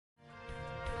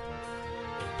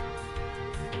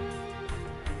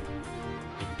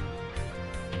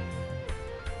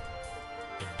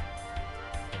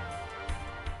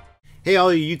Hey,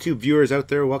 all you YouTube viewers out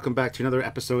there, welcome back to another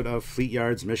episode of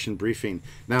Fleetyards Mission Briefing.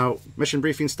 Now, mission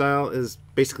briefing style is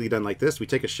basically done like this. We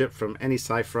take a ship from any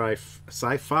sci-fi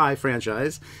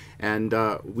franchise, and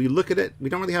we look at it.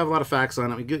 We don't really have a lot of facts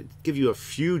on it. We give you a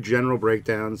few general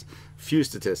breakdowns, few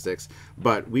statistics,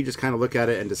 but we just kind of look at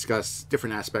it and discuss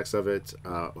different aspects of it,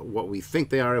 what we think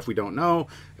they are if we don't know,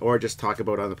 or just talk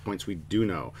about on the points we do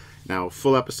know. Now,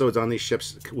 full episodes on these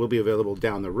ships will be available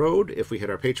down the road if we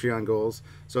hit our Patreon goals.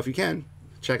 So if you can,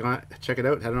 check it out.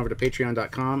 Head on over to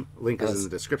patreon.com. Link is in the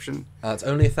description. It's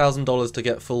only $1,000 to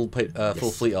get full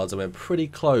Fleetyards, and we're pretty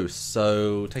close.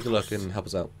 So take a look and help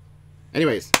us out.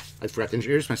 Anyways, I forgot to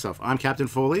introduce myself. I'm Captain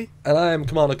Foley. And I'm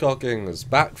Commander Cockings,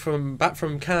 back from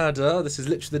Canada. This is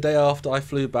literally the day after I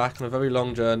flew back on a very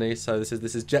long journey. So this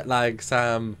is jet lag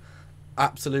Sam.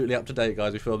 Absolutely up to date,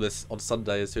 guys. We filmed this on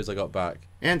Sunday as soon as I got back.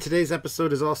 And today's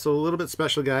episode is also a little bit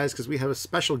special, guys, because we have a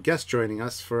special guest joining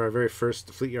us for our very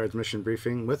first Fleetyards mission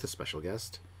briefing with a special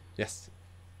guest. Yes.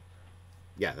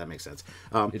 Yeah, that makes sense.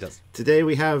 It does. Today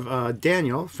we have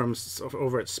Daniel from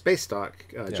over at SPACEDOCK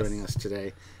Yes. joining us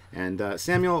today. And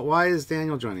Samuel, why is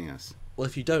Daniel joining us? Well,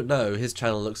 if you don't know, his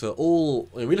channel looks at all...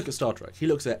 we look at Star Trek. He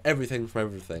looks at everything from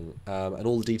everything, and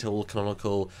all the detail, all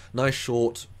canonical, nice,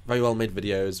 short, very well-made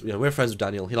videos. You know, we're friends with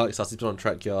Daniel. He likes us. He's been on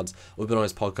Trekyards. We've been on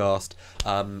his podcast.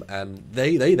 And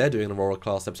they're doing an Aurora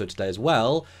class episode today as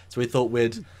well. So we thought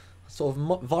we'd sort of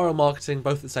viral marketing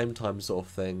both at the same time sort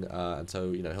of thing. And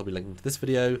so, you know, he'll be linking to this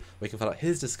video. We can find out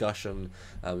his discussion.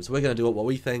 So we're going to do what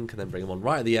we think and then bring him on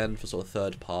right at the end for sort of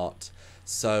third part.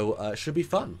 So it should be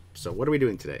fun. So what are we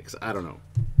doing today? Because I don't know.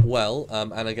 Well,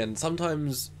 and again,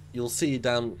 sometimes you'll see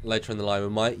down later in the line we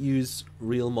might use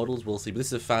real models. We'll see. But this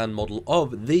is a fan model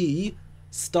of the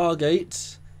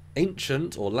Stargate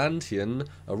Ancient or Lantian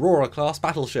Aurora class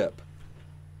battleship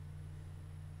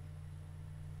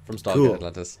from Stargate Cool.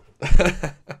 Atlantis.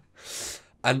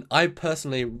 And I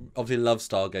personally obviously love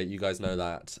Stargate. You guys know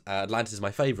that. Atlantis is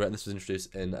my favourite, and this was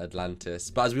introduced in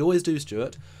Atlantis. But as we always do,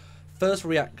 Stuart, first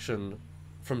reaction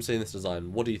from seeing this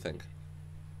design, what do you think?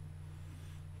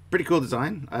 Pretty cool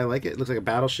design. I like it. It looks like a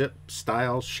battleship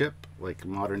style ship, like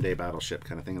modern day battleship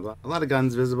kind of thing. A lot of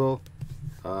guns visible.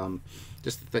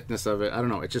 Just the thickness of it. I don't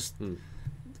know. It just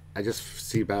I just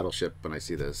see battleship when I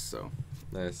see this. So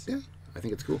Nice. yeah, I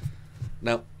think it's cool.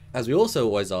 Now, as we also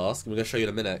always ask, and we're going to show you in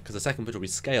a minute, because the second picture will be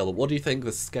scale, but what do you think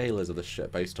the scale is of this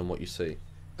ship based on what you see?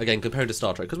 Again, compared to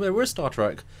Star Trek, because we're a Star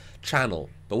Trek channel,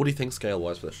 but what do you think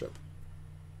scale-wise for this ship?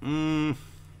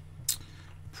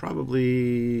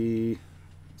 Probably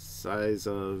size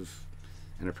of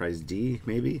Enterprise D,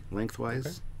 maybe,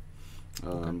 lengthwise.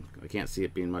 Okay. I can't see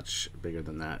it being much bigger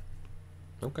than that.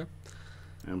 Okay.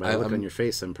 And by the look on your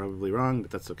face, I'm probably wrong,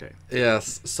 but that's okay.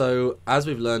 Yes, so as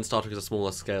we've learned, Star Trek is a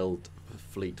smaller scaled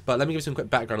fleet. But let me give you some quick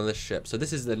background on this ship. So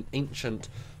this is an ancient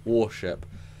warship.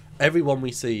 Every one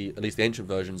we see, at least the ancient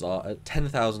versions, are at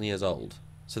 10,000 years old.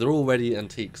 So they're already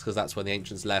antiques, because that's when the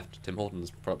ancients left, Tim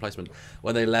Horton's product placement,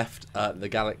 when they left the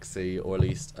galaxy, or at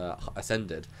least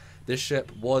ascended. This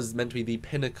ship was meant to be the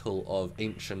pinnacle of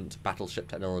ancient battleship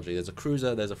technology. There's a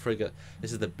cruiser, there's a frigate.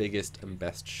 This is the biggest and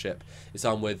best ship. It's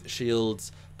armed with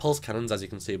shields, pulse cannons, as you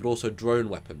can see, but also drone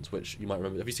weapons, which you might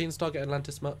remember. Have you seen Stargate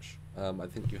Atlantis much? I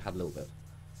think you had a little bit.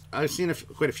 I've seen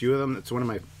quite a few of them. It's one of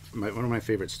my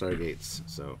favorite Stargates.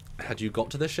 So, Had you got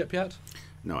to this ship yet?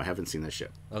 no, I haven't seen this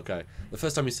ship. Okay. The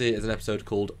first time you see it is an episode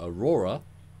called Aurora,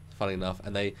 funny enough,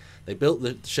 and they built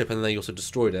the ship and then they also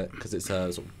destroyed it because it's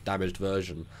a sort of damaged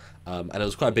version, and it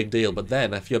was quite a big deal. But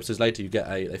then a few episodes later, you get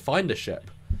they find a ship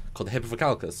called the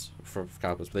Hippocalcus,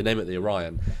 but they name it the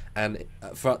Orion. And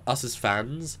for us as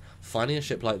fans, finding a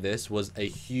ship like this was a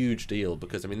huge deal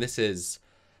because I mean this is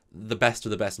the best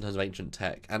of the best in terms of ancient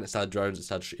tech, and it had drones, it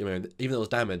had even though it was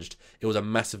damaged, it was a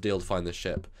massive deal to find this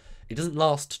ship. It doesn't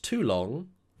last too long,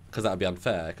 because that would be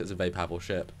unfair, because it's a very powerful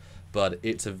ship, but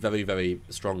it's a very, very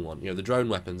strong one. You know, the drone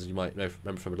weapons, you might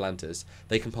remember from Atlantis,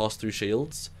 they can pass through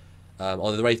shields.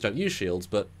 Although the Wraith don't use shields,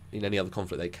 but in any other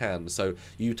conflict they can. So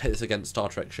you take this against Star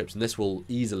Trek ships, and this will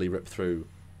easily rip through,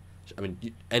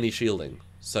 any shielding.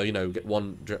 So, you know, get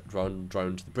one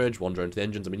drone to the bridge, one drone to the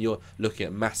engines. I mean, you're looking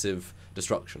at massive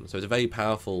destruction. So it's a very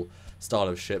powerful style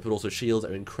of ship, but also shields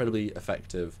are incredibly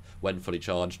effective when fully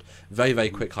charged. Very, very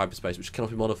quick hyperspace, which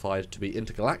cannot be modified to be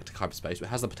intergalactic hyperspace, but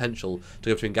has the potential to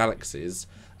go between galaxies.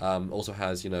 Also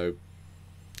has, you know,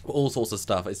 all sorts of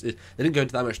stuff. They didn't go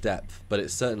into that much depth, but it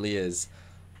certainly is,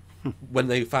 when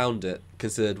they found it,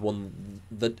 considered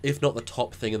if not the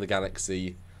top thing in the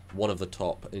galaxy, one of the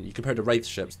top. And you compare it to Wraith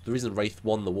ships. The reason Wraith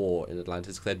won the war in Atlantis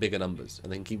is because they had bigger numbers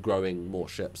and they can keep growing more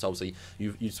ships. Obviously,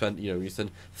 you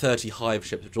spend 30 hive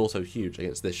ships, which are also huge,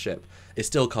 against this ship. It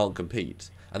still can't compete.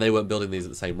 and they weren't building these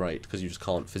at the same rate because you just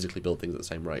can't physically build things at the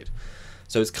same rate.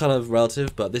 So it's kind of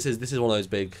relative, but this is one of those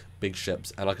big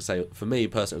ships, and like I say, for me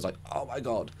personally, it was like, oh my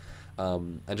god,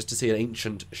 and just to see an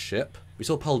ancient ship. We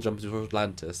saw Pearl Jumpers before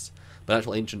Atlantis, but an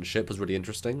actual ancient ship was really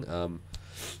interesting.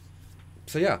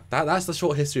 So yeah, that's the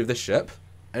short history of this ship.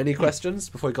 Any questions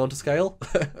before we go on to scale?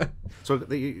 So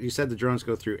you said the drones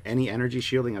go through any energy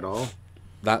shielding at all?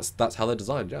 That's how they're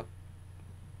designed, yeah.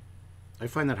 I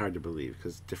find that hard to believe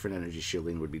because different energy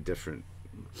shielding would be different,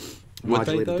 Would they,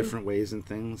 modulated though? different ways and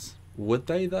things. Would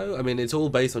they though? I mean, it's all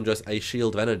based on just a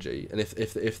shield of energy, and if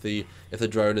the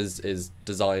drone is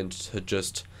designed to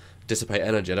just dissipate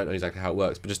energy, I don't know exactly how it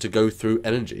works, but just to go through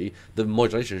energy, the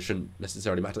modulation shouldn't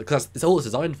necessarily matter because it's all it's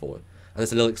designed for. And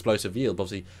it's a little explosive yield, but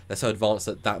obviously they're so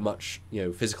advanced that much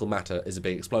physical matter is a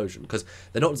big explosion because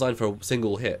they're not designed for a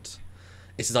single hit.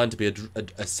 It's designed to be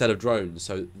a set of drones,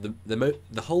 so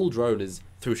the whole drone is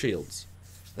through shields.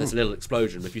 There's a little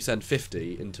explosion. If you send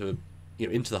 50 into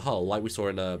the hull, like we saw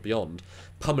in Beyond,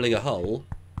 pummeling a hull,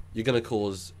 you're going to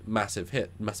cause massive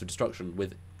destruction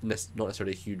with not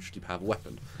necessarily a hugely powerful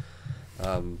weapon.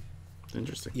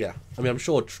 Interesting. Yeah, I mean, I'm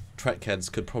sure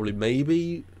Trekyards could probably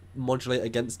maybe modulate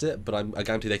against it, but I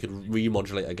guarantee they could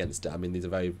remodulate against it. I mean, these are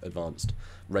very advanced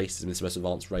races. I mean, it's the most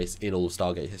advanced race in all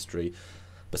Stargate history,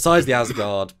 besides the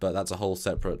Asgard, but that's a whole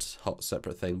separate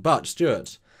thing. But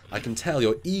Stuart, I can tell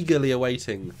you're eagerly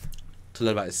awaiting to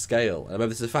learn about its scale. And I remember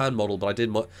this is a fan model, but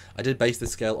I did base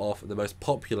this scale off the most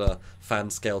popular fan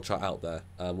scale chart out there.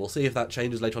 We'll see if that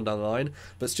changes later on down the line.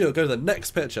 But Stuart, go to the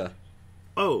next picture.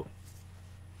 Oh,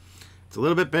 it's a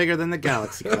little bit bigger than the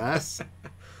Galaxy class. A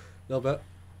little bit.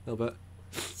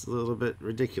 It's a little bit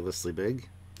ridiculously big.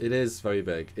 It is very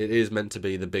big. It is meant to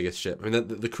be the biggest ship. I mean,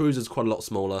 the cruiser's quite a lot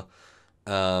smaller,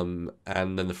 and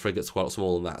then the frigate's quite a lot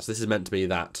smaller than that. So this is meant to be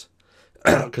that.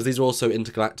 Because these are also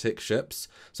intergalactic ships,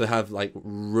 so they have like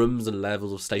rooms and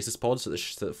levels of stasis pods, so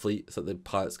that the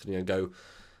pilots can go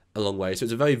a long way. So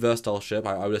it's a very versatile ship.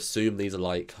 I would assume these are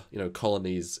like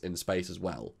colonies in space as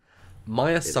well.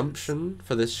 My assumption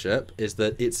for this ship is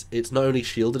that it's not only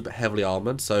shielded but heavily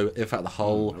armored. So in fact, the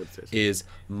hull is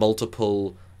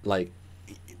multiple, like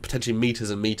potentially meters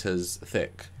and meters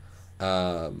thick.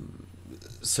 So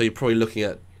you're probably looking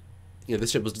at,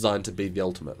 this ship was designed to be the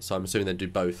ultimate. So I'm assuming they do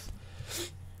both.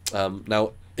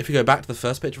 Now, if you go back to the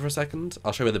first picture for a second,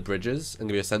 I'll show you where the bridge is and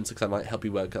give you a sense, because that might help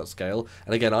you work out scale.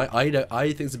 And again, I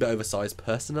think it's a bit oversized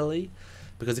personally,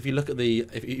 because if you look at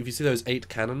if you see those 8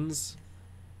 cannons,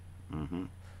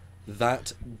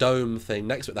 that dome thing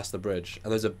next to it, that's the bridge,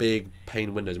 and those are big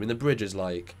pane windows. I mean, the bridge is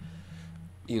like,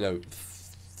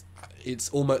 it's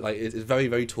almost like it's very,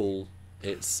 very tall.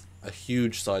 It's a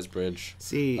huge size bridge.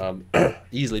 See,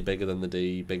 easily bigger than the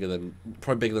D,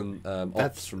 probably bigger than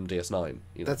Ops from DS9.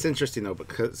 That's interesting though,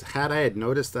 because had I had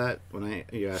noticed that when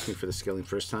you asked me for the scaling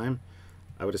first time,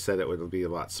 I would have said it would be a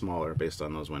lot smaller based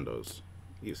on those windows,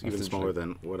 even smaller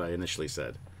than what I initially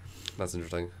said. That's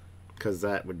interesting. Because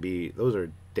those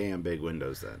are damn big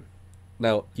windows then.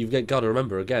 Now you've got to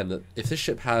remember again that if this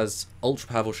ship has ultra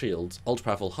powerful shields, ultra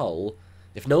powerful hull,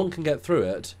 if no one can get through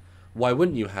it, why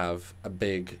wouldn't you have a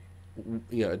big,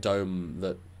 a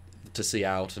dome to see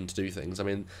out and to do things? I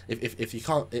mean, if you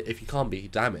can't be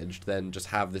damaged, then just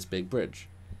have this big bridge.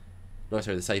 Not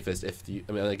necessarily the safest.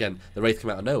 Again, the Wraith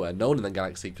come out of nowhere. No one in the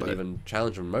galaxy could even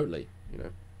challenge them remotely.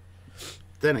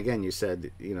 Then again, you said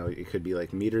it could be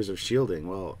like meters of shielding.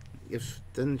 Well,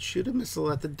 then shoot a missile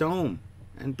at the dome,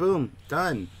 and boom,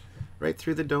 done, right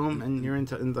through the dome, and you're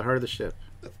into the heart of the ship.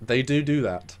 They do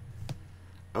that.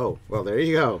 Oh, well, there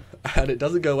you go. And it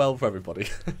doesn't go well for everybody.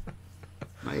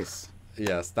 Nice.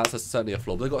 Yes, that's certainly a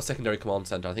flaw. But they've got a secondary command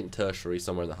center, I think tertiary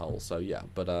somewhere in the hull. So yeah,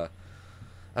 but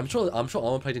I'm sure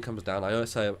armor plating comes down. I know I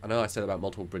say that about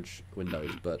multiple bridge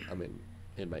windows, but I mean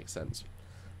it makes sense.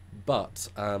 But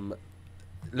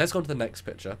let's go on to the next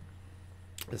picture,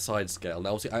 the side scale.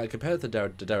 Now, obviously, I compared the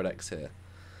Deredex here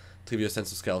to give you a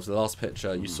sense of scale. So the last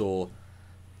picture you saw.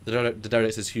 The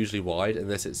Deredex is hugely wide, and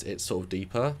this it's sort of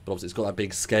deeper, but obviously it's got that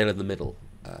big scale in the middle.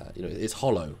 It's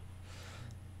hollow.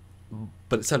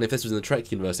 But certainly, if this was in the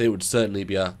Trek universe, it would certainly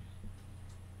be a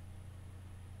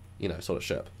sort of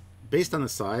ship. Based on the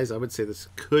size, I would say this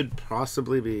could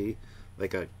possibly be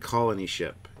like a colony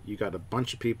ship. You got a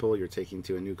bunch of people you're taking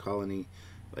to a new colony,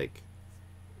 like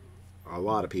a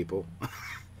lot of people,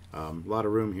 a lot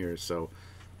of room here. So,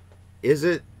 is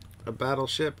it a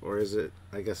battleship, or is it?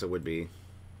 I guess it would be.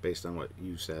 Based on what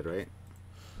you said, right?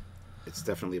 It's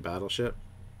definitely a battleship.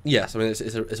 Yes, I mean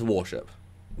it's a warship.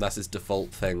 That's its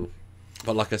default thing.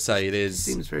 But like I say, it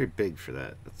seems very big for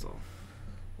that. That's all.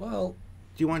 Well,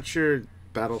 do you want your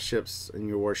battleships and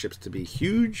your warships to be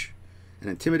huge and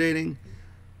intimidating,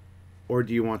 Or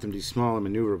do you want them to be small and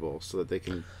maneuverable so that they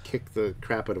can kick the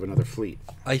crap out of another fleet?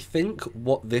 I think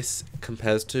what this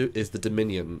compares to is the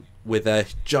Dominion with their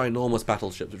ginormous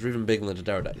battleships, which are even bigger than the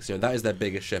Pterodactyls. You know, that is their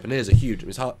biggest ship, and it is a huge.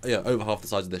 It's over half the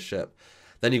size of this ship.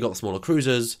 Then you've got the smaller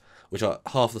cruisers, which are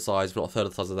half the size, if not a third of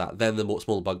the size of that. Then the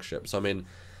smaller bug ships. So, I mean,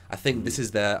 I think this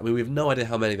is their... I mean, we have no idea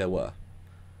how many there were.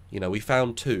 You know, we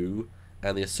found 2,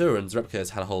 and the Asurans, replicators,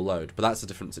 had a whole load. But that's a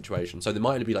different situation. So there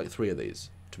might only be like 3 of these,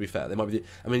 to be fair. They might be...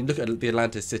 I mean, look at the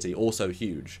Atlantis city, also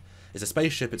huge. It's a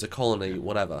spaceship, it's a colony,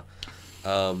 whatever.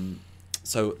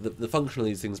 So the function of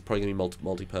these things is probably going to be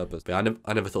multi-purpose. But I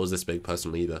never thought it was this big,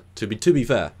 personally, either. To be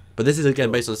fair. But this is,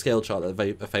 again, based on a scale chart,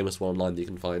 a famous one online that you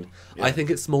can find. Yeah. I think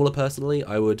it's smaller, personally.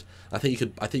 I think you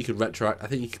could retroact. I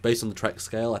think you could, based on the Trek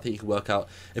scale, I think you could work out...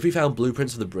 If we found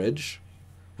blueprints of the bridge,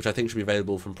 which I think should be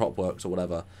available from PropWorks or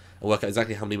whatever, and work out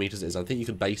exactly how many meters it is, I think you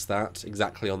could base that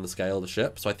exactly on the scale of the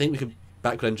ship. So I think we could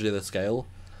backward engineer the scale.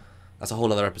 That's a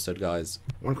whole other episode, guys.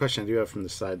 One question I do have from the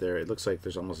side there, it looks like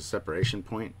there's almost a separation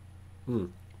point.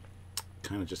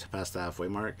 Kind of just past the halfway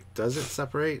mark. Does it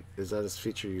separate? Is that a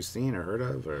feature you've seen or heard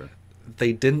of? Or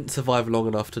they didn't survive long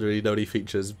enough to really know any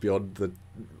features beyond the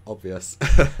obvious.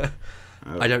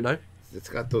 I don't know. It's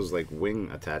got those like wing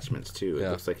attachments too. It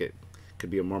looks like it could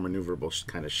be a more maneuverable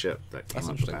kind of ship that came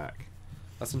off the back.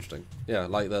 That's interesting. Yeah,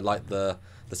 like the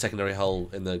secondary hull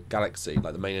in the Galaxy,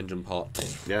 like the main engine part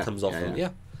comes off.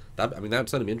 That would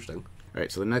certainly be interesting. All right,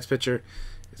 so the next picture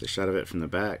is a shot of it from the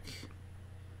back,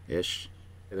 ish.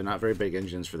 They're not very big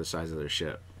engines for the size of their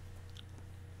ship.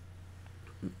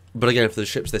 But again, if the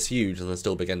ship's this huge, then they're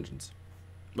still big engines.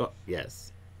 Well,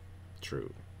 yes,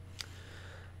 true.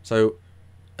 So,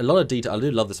 a lot of detail. I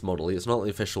do love this model. It's not the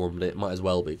official one, but it might as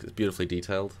well be, because it's beautifully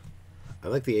detailed. I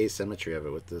like the asymmetry of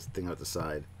it with this thing out the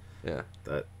side. Yeah.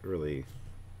 That really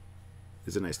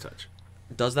is a nice touch.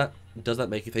 Does that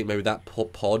make you think maybe that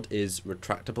pod is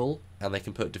retractable, and they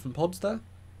can put different pods there?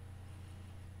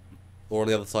 Or on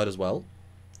the other side as well?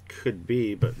 Could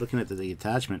be, but looking at the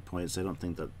attachment points, I don't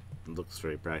think that looks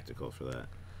very practical for that.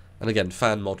 And again,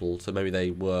 fan model, so maybe they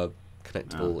were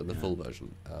connectable in the full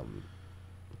version. But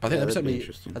I think that'd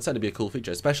certainly be a cool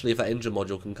feature, especially if that engine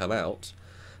module can come out.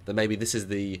 Then maybe this is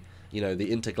the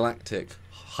intergalactic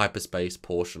hyperspace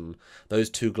portion. Those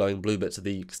 2 glowing blue bits are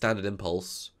the standard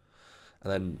impulse,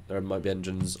 and then there might be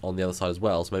engines on the other side as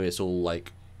well. So maybe it's all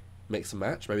like mix and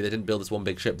match. Maybe they didn't build this one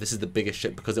big ship. This is the biggest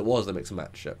ship because it was the mix and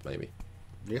match ship. Maybe.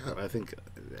 Yeah, I think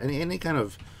any kind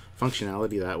of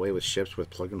functionality that way with ships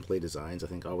with plug and play designs, I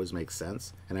think always makes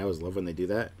sense, and I always love when they do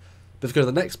that. But if you go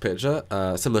to the next picture,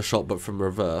 similar shot but from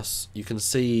reverse, you can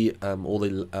see all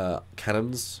the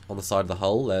cannons on the side of the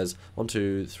hull. There's 1,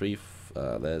 2, 3.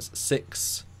 There's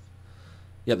 6.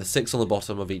 Yeah, there's 6 on the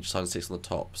bottom of each side and 6 on the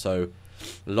top. So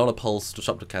a lot of pulse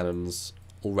disruptor cannons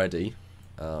already.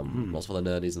 Lots of other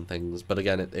nerdies and things. But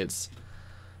again, it's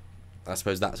I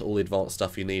suppose that's all the advanced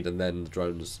stuff you need, and then the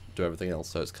drones do everything else.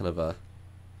 So it's kind of a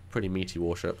pretty meaty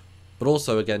warship. But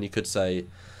also, again, you could say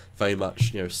very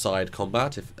much, side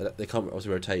combat. If they can't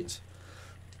obviously rotate,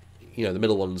 the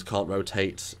middle ones can't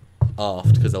rotate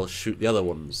aft because they'll shoot the other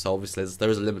ones. So obviously there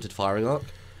is a limited firing arc.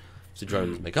 So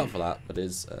drones make up for that, but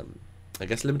is I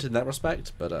guess limited in that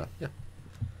respect. But yeah.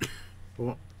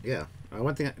 Well, yeah.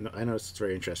 One thing I noticed it's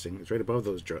very interesting. It's right above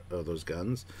those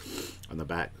guns on the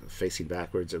back, facing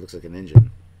backwards. It looks like an engine.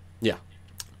 Yeah.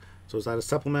 So is that a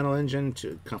supplemental engine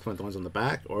to complement the ones on the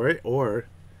back, or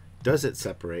does it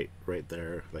separate right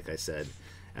there, like I said,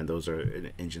 and those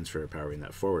are engines for powering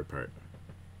that forward part?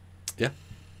 Yeah.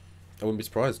 I wouldn't be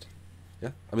surprised.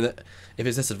 Yeah. I mean, if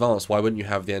it's this advanced, why wouldn't you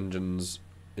have the engines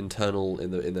internal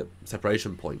in the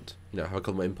separation point? Have a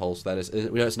complement impulse. Then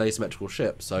we know it's an asymmetrical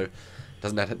ship, so it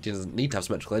doesn't need to have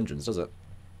symmetrical engines, does it?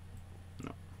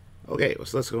 No. Okay,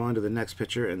 so let's go on to the next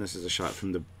picture, and this is a shot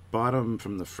from the bottom,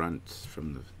 from the front,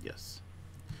 yes.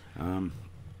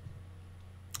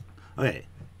 Okay,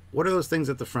 what are those things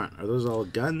at the front? Are those all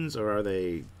guns, or are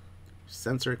they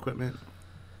sensor equipment?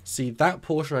 See, that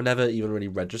portion I never even really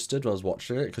registered when I was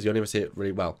watching it, because you only ever see it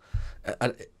really well.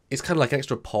 And it's kind of like an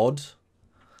extra pod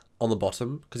on the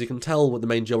bottom, because you can tell what the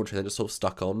main geometry they're just sort of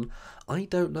stuck on. I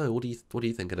don't know. What do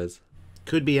you think it is?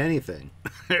 Could be anything.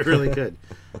 It really could.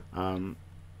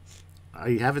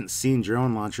 I haven't seen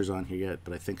drone launchers on here yet,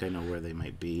 but I think I know where they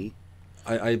might be.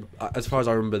 I as far as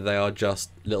I remember, they are just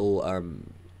little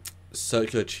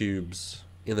circular tubes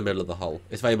in the middle of the hull.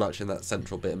 It's very much in that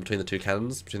central bit in between the 2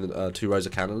 cannons, between the 2 rows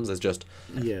of cannons. There's just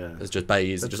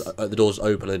bays. The doors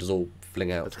open and they just all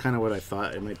fling out. That's kind of what I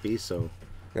thought it might be. So,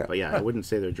 yeah. But yeah, I wouldn't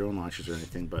say they're drone launchers or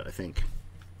anything. But I think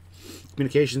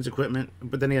communications equipment,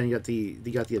 but then again, you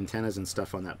got the antennas and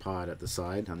stuff on that pod at the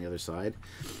side, on the other side,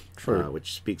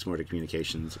 which speaks more to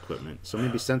communications equipment. So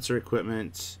maybe sensor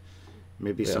equipment,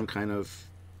 maybe some kind of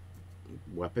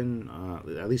weapon.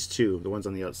 At least two. The ones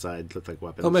on the outside look like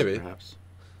weapons. Oh, maybe. Perhaps.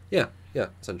 Yeah,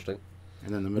 that's interesting.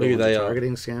 And then the middle ones are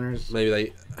targeting scanners. Maybe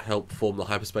they help form the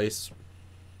hyperspace.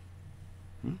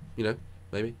 You know,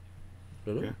 maybe. I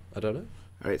don't know. Yeah. I don't know.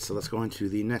 All right, so let's go on to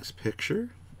the next picture.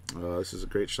 This is a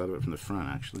great shot of it from the front,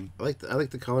 actually. I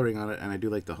like the coloring on it, and I do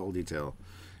like the hull detail.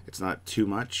 It's not too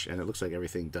much, and it looks like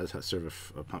everything does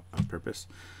serve a purpose.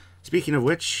 Speaking of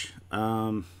which,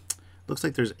 looks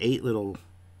like there's 8 little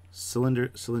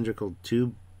cylindrical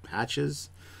tube hatches.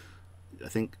 You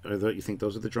think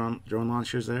those are the drone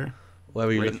launchers there? Where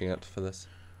were you looking at for this?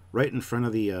 Right in front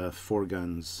of the 4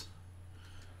 guns.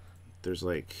 There's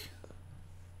like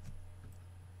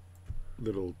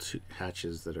little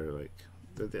hatches that are like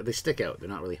they stick out. They're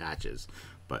not really hatches,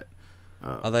 but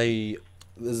are they?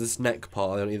 There's this neck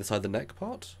part. Are they on either side of the neck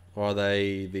part, or are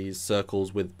they these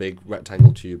circles with big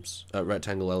rectangle tubes,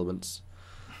 rectangle elements?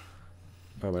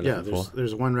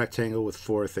 There's one rectangle with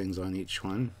 4 things on each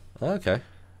one. Okay.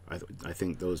 I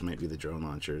think those might be the drone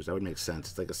launchers. That would make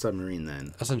sense. It's like a submarine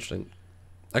then. That's interesting.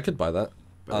 I could buy that.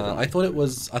 I thought it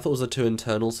was the 2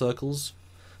 internal circles,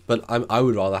 but I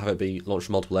would rather have it be launched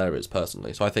from multiple areas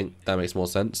personally. So I think that makes more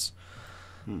sense.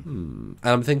 And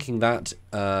I'm thinking that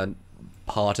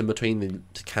part in between the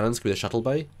cannons could be the shuttle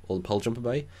bay or the pole jumper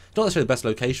bay. It's not necessarily the best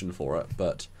location for it,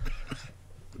 but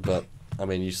I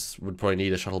mean, you would probably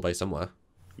need a shuttle bay somewhere.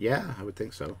 Yeah, I would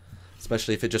think so.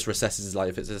 Especially if it just recesses, like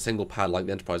if it's a single pad like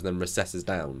the Enterprise, and then recesses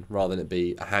down, rather than it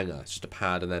be a hangar. It's just a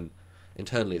pad, and then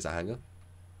internally it's a hangar.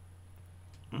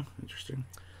 Oh, interesting.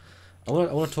 I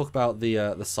want to talk about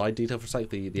the side detail for a sec,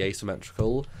 the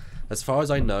asymmetrical. As far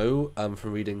as I know,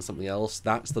 from reading something else,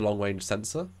 that's the long range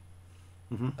sensor.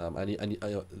 And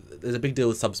there's a big deal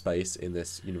with subspace in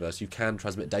this universe. You can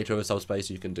transmit data over subspace.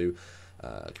 You can do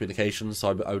communications. So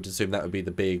I would assume that would be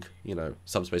the big,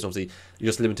 subspace. Obviously, you're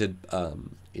just limited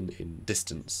in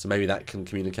distance. So maybe that can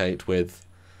communicate with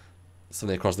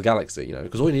something across the galaxy.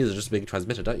 Because all you need is just a big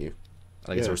transmitter, don't you?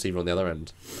 And I guess a receiver on the other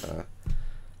end. Do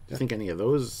you think any of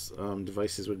those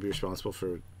devices would be responsible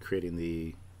for creating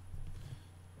the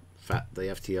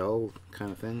FTL kind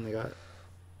of thing they got?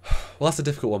 Well, that's a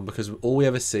difficult one because all we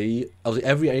ever see, obviously,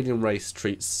 every alien race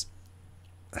treats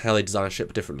how they design a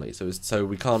ship differently. So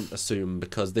we can't assume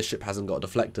because this ship hasn't got a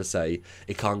deflector, say,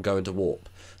 it can't go into warp.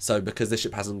 So because this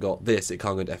ship hasn't got this, it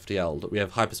can't go into FTL. We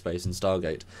have hyperspace in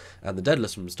Stargate, and the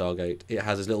Daedalus from Stargate, it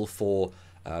has these little 4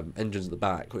 engines at the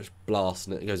back which blast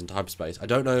and it goes into hyperspace. I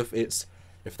don't know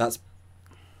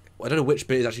I don't know which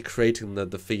bit is actually creating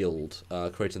the field,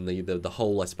 creating the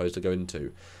hole, I suppose, to go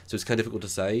into. So it's kind of difficult to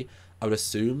say. I would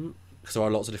assume, because there are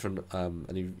lots of different, and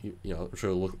I'm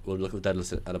sure we'll look at the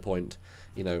Daedalus at a point.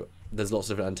 There's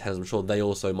lots of different antennas. I'm sure they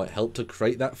also might help to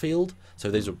create that field. So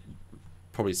these are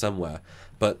probably somewhere.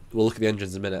 But we'll look at the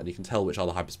engines in a minute, and you can tell which are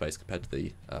the hyperspace compared to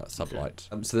the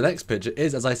sublight. Okay. So the next picture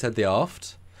is, as I said, the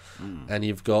aft. And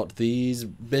you've got these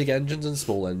big engines and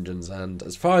small engines, and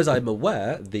as far as I'm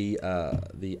aware, the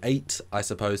 8, I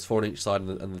suppose, 4 on each side,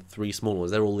 and the 3 small ones,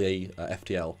 they're all the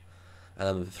FTL, and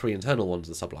then the 3 internal ones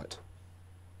are the sublight.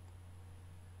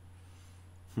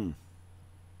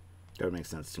 That would make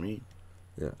sense to me.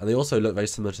 Yeah, and they also look very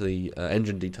similar to the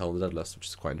engine detail on the Daedalus, which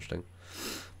is quite interesting.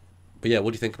 But yeah,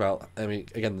 what do you think about? I mean,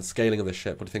 again, the scaling of the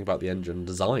ship. What do you think about the engine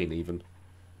design, even?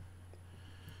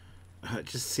 It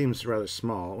just seems rather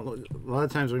small. A lot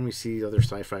of times when we see other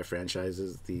sci-fi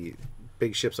franchises, the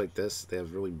big ships like this, they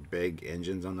have really big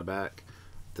engines on the back.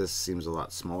 This seems a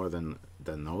lot smaller than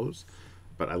those,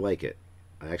 but I like it.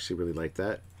 I actually really like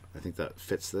that. I think that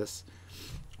fits this.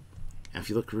 And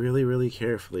if you look really, really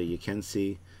carefully, you can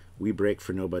see "We Break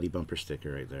for Nobody" bumper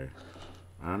sticker right there.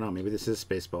 I don't know. Maybe this is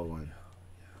Spaceball 1.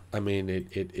 I mean,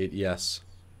 yes,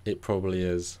 it probably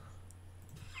is.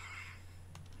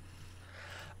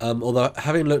 Although,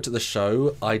 having looked at the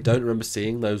show, I don't remember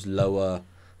seeing those lower,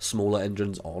 smaller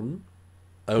engines on.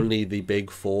 Only the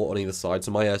big 4 on either side. So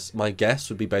my guess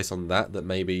would be based on that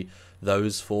maybe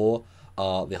those 4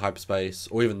 are the hyperspace,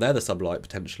 or even they're the sublight,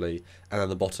 potentially, and then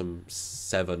the bottom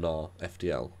 7 are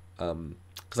FTL.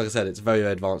 Because like I said, it's very,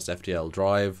 very advanced FTL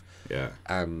drive. Yeah.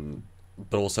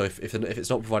 But also, if it's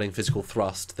not providing physical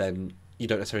thrust, then you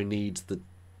don't necessarily need them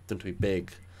to be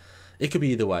big. It could be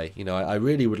either way. I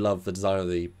really would love the design of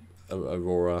the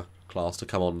Aurora class to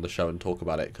come on the show and talk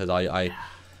about it, because I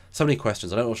so many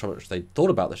questions. I don't know how much they thought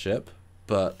about the ship,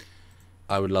 but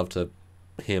I would love to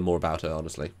hear more about it,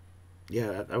 honestly.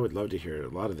 Yeah, I would love to hear a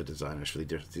lot of the designers for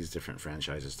these different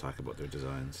franchises talk about their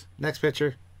designs. Next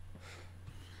picture.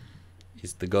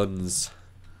 is the guns.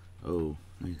 Oh,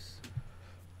 nice.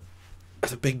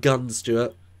 It's a big guns,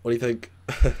 Stuart. What do you think?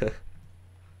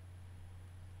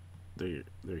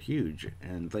 They're huge,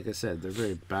 and like I said, they're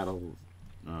very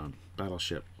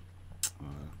battleship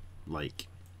like.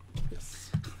 Yes.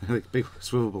 Like big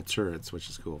swivelable turrets, which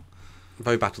is cool.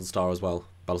 Very Battlestar as well.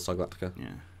 Battlestar Galactica. Yeah,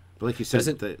 but like you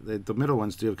said, the middle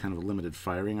ones do have kind of limited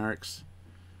firing arcs,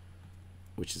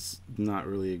 which is not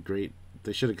really a great.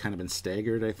 They should have kind of been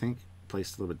staggered, I think,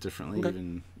 placed a little bit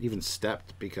differently, even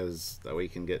stepped, because that way you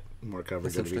can get more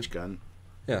coverage out of each gun.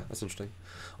 Yeah, that's interesting.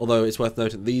 Although it's worth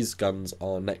noting these guns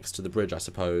are next to the bridge, I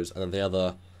suppose, and then the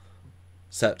other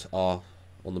set are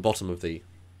on the bottom of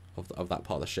of that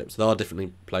part of the ship, so they are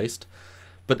differently placed.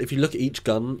 But if you look at each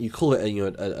gun, you call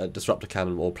it a disruptor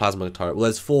cannon or plasma turret. Well,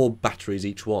 there's 4 batteries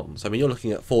each one, so I mean you're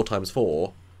looking at 4 times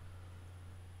 4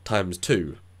 times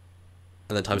 2,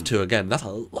 and then times 2 again. That's a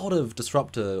lot of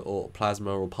disruptor or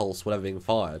plasma or pulse, whatever, being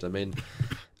fired. I mean,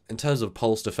 in terms of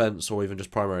pulse defense or even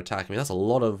just primary attack, I mean that's a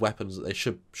lot of weapons that they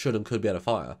should and could be able to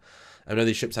fire. I know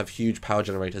these ships have huge power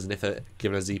generators, and if they're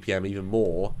given a ZPM, even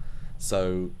more.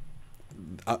 So,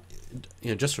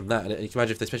 just from that, and you can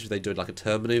imagine especially if they do it like a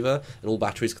turn maneuver, and all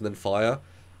batteries can then fire.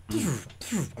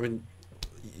 I mean,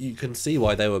 you can see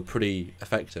why they were pretty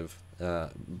effective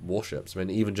warships. I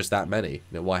mean, even just that many.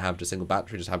 Why have just a single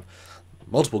battery? Just have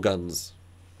multiple guns.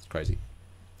 It's crazy.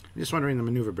 I'm just wondering the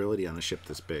maneuverability on a ship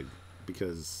this big,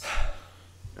 because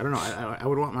I don't know. I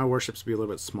would want my warships to be a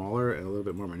little bit smaller and a little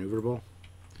bit more maneuverable,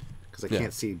 because I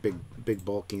can't see big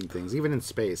bulking things. Even in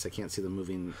space, I can't see them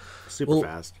moving super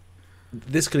fast.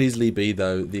 This could easily be,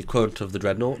 though, the equivalent of the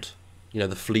Dreadnought.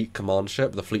 The fleet command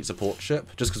ship, the fleet support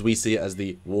ship. Just because we see it as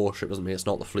the warship doesn't mean it's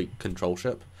not the fleet control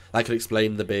ship. That could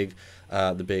explain the big.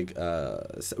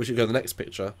 We should go to the next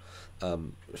picture.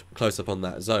 Close up on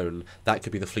that zone. That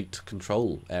could be the fleet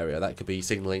control area. That could be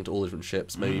signaling to all different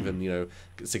ships. Maybe even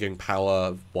signaling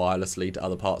power wirelessly to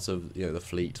other parts of the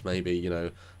fleet. Maybe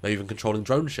maybe even controlling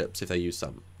drone ships if they use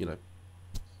some.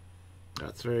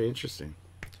 That's very interesting.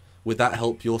 Would that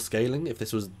help your scaling if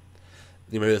this was?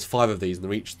 Maybe there's 5 of these and they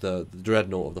reach the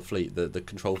dreadnought of the fleet, the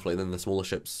control fleet, and then the smaller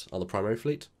ships are the primary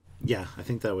fleet? Yeah, I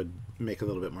think that would make a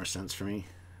little bit more sense for me.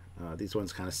 These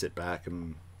ones kind of sit back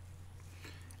and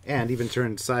even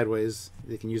turn sideways.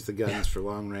 They can use the guns for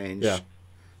long range,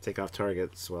 take off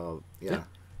targets. Well, yeah.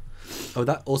 Oh,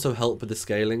 that also help with the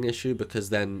scaling issue, because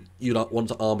then you'd want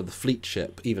to armor the fleet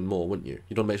ship even more, wouldn't you?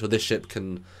 You'd want to make sure this ship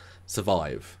can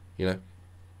survive, Yeah.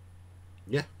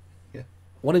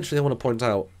 One interesting thing I want to point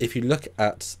out, if you look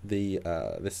at the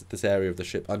this area of the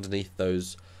ship underneath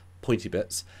those pointy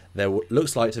bits, there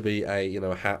looks like to be a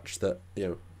a hatch that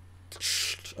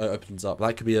opens up.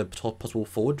 That could be a possible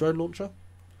forward drone launcher.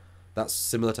 That's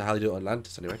similar to how they do it on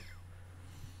Atlantis, anyway.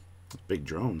 Big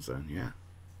drones, then, yeah.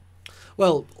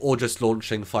 Well, or just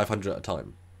launching 500 at a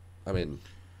time. I mean,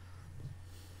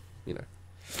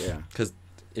 yeah, because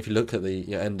if you look at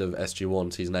the end of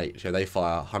SG-1 Season 8, they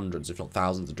fire hundreds, if not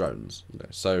thousands, of drones.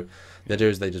 So the idea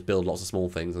is they just build lots of small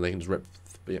things and they can just rip.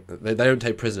 They don't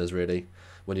take prisoners, really.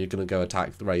 When you're going to go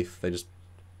attack the Wraith, they just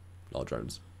a lot of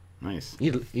drones. Nice.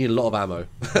 You need a lot of ammo.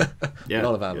 Yeah, a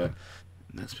lot of ammo. Yeah.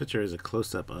 Next picture is a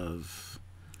close-up of,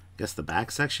 I guess, the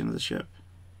back section of the ship.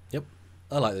 Yep,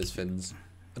 I like those fins.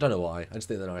 I don't know why. I just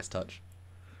think they're a nice touch.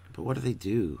 But what do they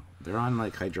do? They're on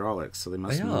like hydraulics, so they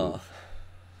must move.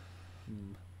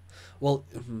 Well,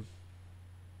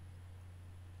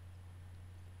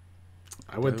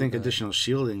 I would think additional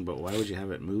shielding, but why would you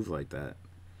have it move like that?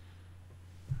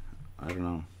 I don't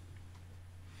know.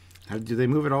 Do they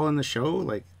move it all in the show?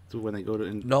 Like when they go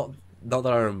to? Not that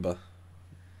I remember.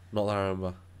 Not that I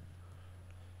remember.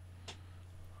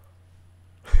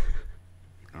 I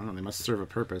don't know. They must serve a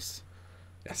purpose.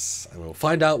 Yes, and we'll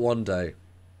find out one day.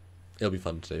 It'll be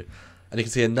fun to do. And you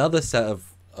can see another set of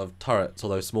turrets,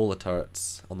 although smaller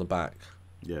turrets, on the back.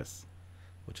 Yes.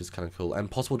 Which is kind of cool. And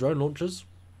possible drone launchers.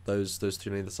 Those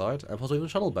 2 on either side. And possibly even a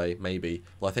shuttle bay, maybe.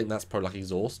 Well, I think that's probably like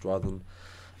exhaust rather than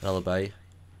another bay.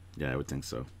 Yeah, I would think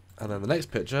so. And then the next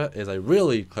picture is a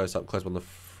really close up on the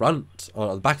front, or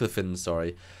on the back of the fins,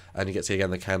 sorry. And you get to see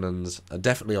again the cannons are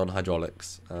definitely on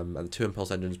hydraulics. And the 2 impulse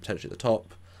engines potentially at the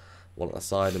top, 1 at the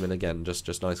side. I mean, again, just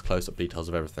nice close up details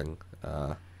of everything.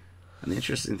 And the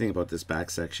interesting thing about this back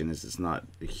section is it's not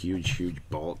a huge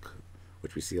bulk,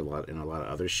 which we see a lot in a lot of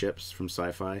other ships from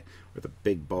sci-fi, where the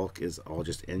big bulk is all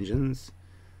just engines.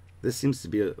 This seems to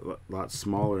be a lot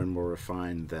smaller and more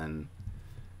refined than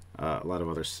a lot of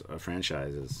other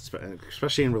franchises,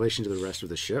 especially in relation to the rest of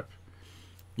the ship.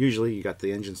 Usually you got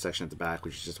the engine section at the back,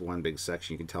 which is just one big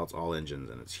section. You can tell it's all engines,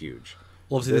 and it's huge.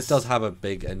 Well, obviously this does have a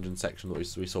big engine section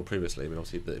that we saw previously. I mean,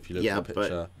 obviously, if you look at the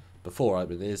picture before. I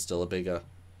mean, it is still a bigger.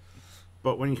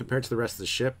 But when you compare it to the rest of the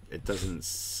ship, it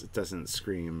doesn't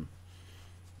scream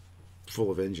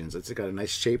full of engines. It's got a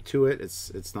nice shape to it.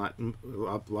 It's not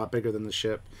a lot bigger than the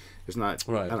ship. It's not.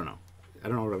 Right. I don't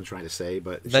know what I'm trying to say,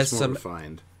 but it's There's just more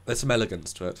refined. There's some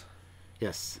elegance to it.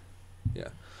 Yes. Yeah.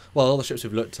 Well, all the ships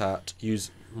we've looked at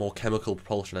use more chemical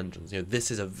propulsion engines. You know,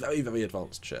 this is a very, very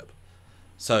advanced ship.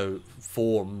 So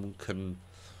form can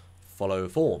follow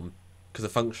form because the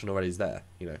function already is there.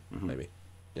 You know, maybe.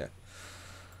 Yeah.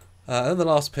 And then the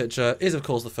last picture is, of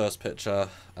course, the first picture.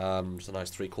 Just a nice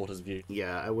 3/4 view.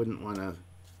 Yeah, I wouldn't want to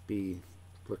be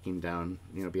looking down,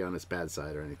 be on its bad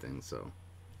side or anything. So.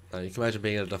 You can imagine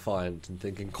being a Defiant and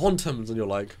thinking quantums, and you're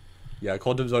like, yeah,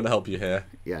 quantums won't help you here.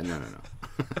 Yeah, no.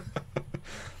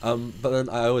 But then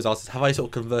I always ask, have I sort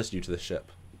of converted you to this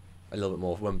ship a little bit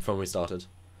more from when we started?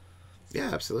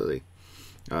 Yeah, absolutely.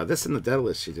 This and the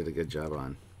Daedalus she did a good job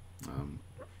on.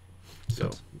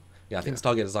 Yeah, I think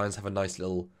Stargate designs have a nice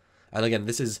little... And again,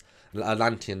 this is an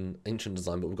Atlantean ancient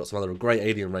design, but we've got some other great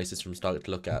alien races from Stargate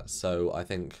to look at. So I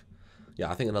think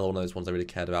another one of those ones I really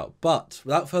cared about. But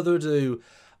without further ado,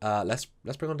 let's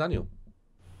bring on Daniel.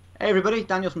 Hey everybody,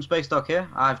 Daniel from SPACEDOCK here.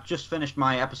 I've just finished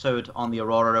my episode on the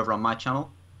Aurora over on my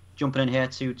channel. Jumping in here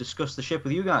to discuss the ship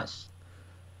with you guys.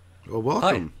 Well,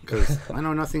 welcome, because I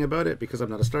know nothing about it because I'm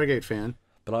not a Stargate fan.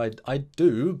 But I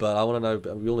do, but I want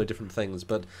to know, we all know different things.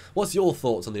 But what's your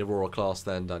thoughts on the Aurora class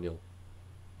then, Daniel?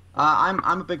 I'm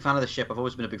a big fan of the ship. I've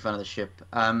always been a big fan of the ship.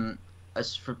 From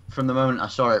the moment I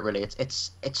saw it, really,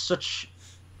 it's such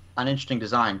an interesting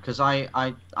design because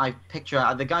I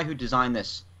picture the guy who designed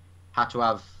this had to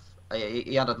have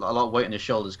he had a lot of weight on his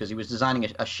shoulders because he was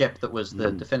designing a ship that was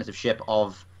the definitive ship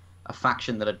of a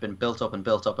faction that had been built up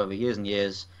over years and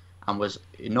years and was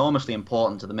enormously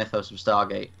important to the mythos of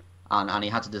Stargate, and he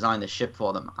had to design this ship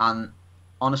for them. And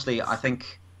honestly, I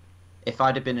think if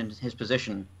I'd have been in his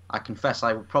position, I confess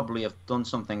I would probably have done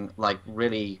something like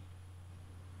really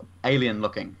alien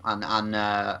looking. And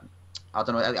I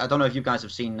don't know if you guys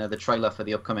have seen the trailer for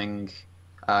the upcoming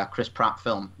Chris Pratt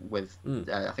film with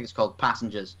I think it's called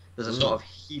Passengers. There's a sort of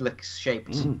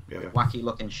helix-shaped,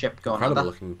 wacky-looking ship going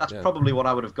on. That's probably what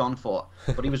I would have gone for.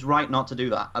 But he was right not to do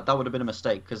that. That would have been a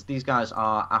mistake because these guys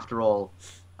are, after all,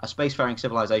 a spacefaring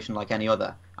civilization like any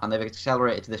other, and they've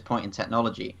accelerated to this point in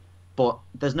technology. But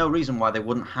there's no reason why they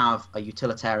wouldn't have a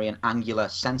utilitarian, angular,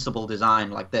 sensible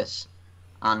design like this,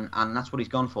 and that's what he's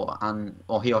gone for,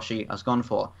 or he or she has gone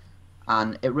for,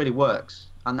 and it really works.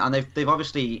 And they've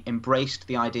obviously embraced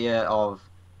the idea of,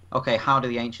 okay, how do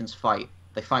the ancients fight?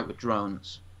 They fight with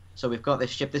drones. So we've got this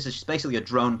ship. This is basically a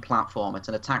drone platform. It's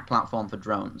an attack platform for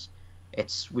drones.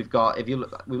 We look at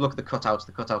the cutouts.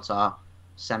 The cutouts are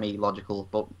semi-logical,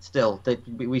 but still,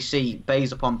 we see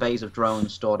bays upon bays of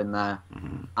drones stored in there,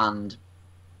 and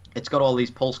it's got all these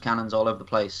pulse cannons all over the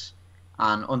place.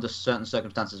 And under certain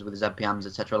circumstances with ZPMs,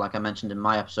 etc., like I mentioned in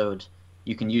my episode,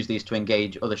 you can use these to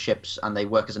engage other ships, and they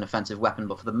work as an offensive weapon.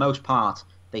 But for the most part,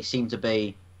 they seem to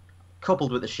be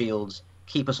coupled with the shields,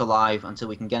 keep us alive until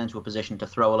we can get into a position to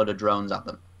throw a lot of drones at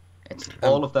them. It's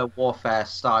all of their warfare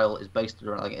style is based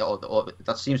around, or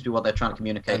that seems to be what they're trying to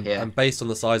communicate here. And based on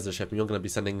the size of the ship, you're going to be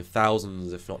sending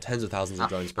thousands, if not tens of thousands of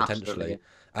drones potentially.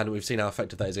 And we've seen how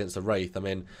effective that is against the Wraith. I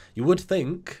mean, you would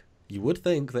think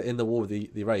that in the war with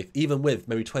the Wraith, even with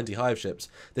maybe 20 hive ships,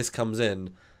 this comes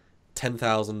in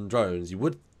 10,000 drones. You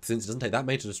would, since it doesn't take that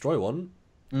many to destroy one.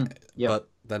 But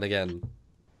then again,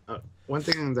 one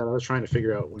thing that I was trying to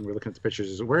figure out when we're looking at the pictures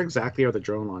is where exactly are the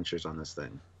drone launchers on this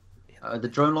thing? The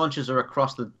drone launchers are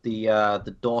across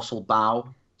the dorsal bow,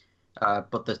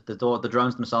 but the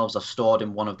drones themselves are stored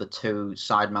in one of the two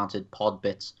side-mounted pod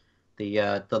bits.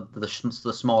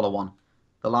 The smaller one.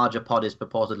 The larger pod is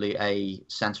purportedly a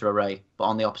sensor array, but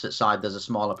on the opposite side there's a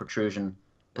smaller protrusion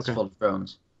that's full of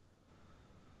drones.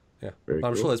 Yeah,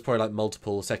 I'm sure there's probably like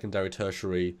multiple secondary,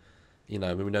 tertiary. You know,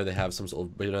 I mean, we know they have some sort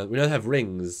of. We know they have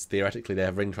rings. Theoretically, they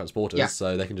have ring transporters,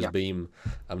 so they can just beam.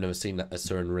 I've never seen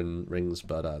Asuran rings,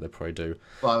 but they probably do.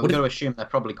 Well, we're going to assume they're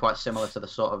probably quite similar to the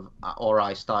sort of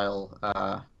Ori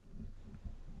style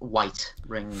white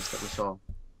rings that we saw.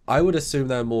 I would assume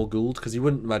they're more Gould, because you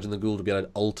wouldn't imagine the Gould would be able to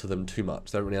alter them too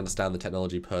much. They don't really understand the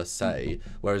technology per se.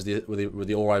 Whereas with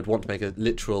the Ori, I'd want to make a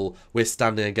literal, we're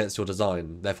standing against your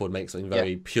design, therefore it makes something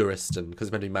very purist, and because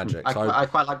it's meant to be magic. I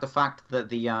quite like the fact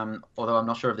that although I'm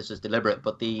not sure if this is deliberate,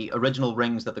 but the original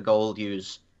rings that the Gold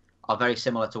use are very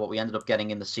similar to what we ended up getting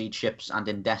in the Seed ships and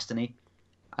in Destiny,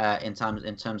 in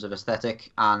terms of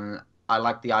aesthetic. And I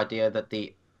like the idea that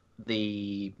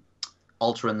the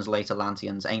Alterans, late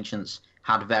Atlanteans, Ancients,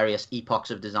 had various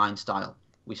epochs of design style.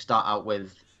 We start out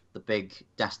with the big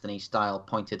Destiny style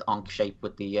pointed Ankh shape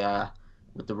with the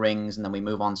the rings, and then we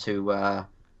move on to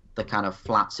the kind of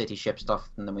flat city ship stuff,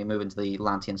 and then we move into the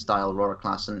Atlantean style Aurora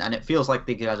class, and it feels like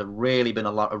the guys have really been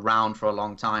around for a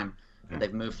long time, and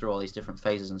they've moved through all these different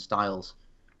phases and styles,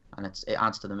 and it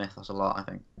adds to the mythos a lot, I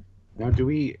think. Now, do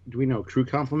we know crew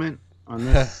complement on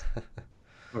this,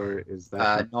 or is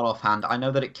that not offhand? I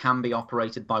know that it can be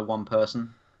operated by one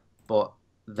person, but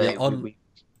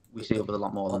we see it with a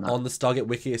lot more than that. On the Stargate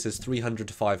wiki, it says 300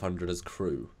 to 500 as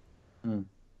crew. Oh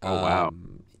wow!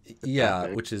 Yeah,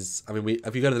 which is, I mean,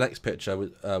 if you go to the next picture,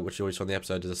 which you always saw in the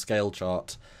episode, is a scale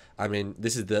chart. I mean,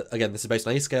 this is based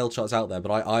on any scale charts out there,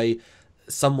 but I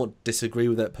somewhat disagree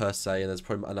with it per se, and there's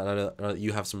probably, and I know that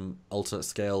you have some alternate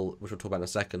scale, which we'll talk about in a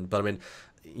second, but I mean,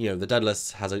 the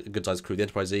Daedalus has a good sized crew. The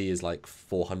Enterprise E is like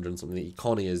 400 and something. The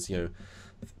Econi is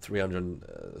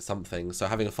 300 something. So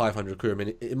having a 500 crew, I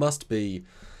mean, it must be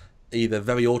either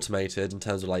very automated in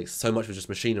terms of like so much of just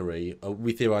machinery.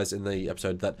 We theorized in the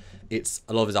episode that it's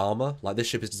a lot of his armor. Like this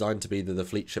ship is designed to be the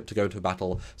fleet ship to go into a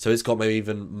battle, so it's got maybe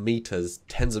even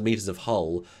tens of meters of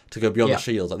hull to go beyond the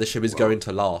shields. Like this ship is going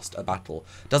to last a battle.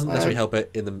 Doesn't necessarily help it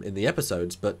in the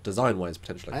episodes, but design wise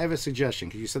potentially. I have a suggestion,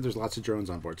 because you said there's lots of drones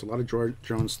on board. It's a lot of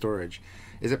drone storage.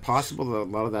 Is it possible that a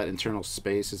lot of that internal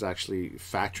space is actually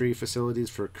factory facilities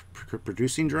for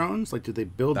producing drones? Like, do they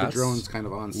build the drones kind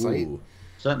of on site?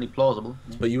 Certainly plausible.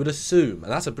 But you would assume,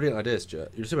 and that's a brilliant idea,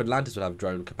 Stuart. You'd assume Atlantis would have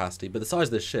drone capacity, but the size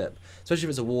of this ship, especially if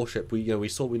it's a warship, we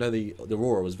know the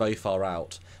Aurora was very far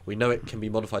out. We know it can be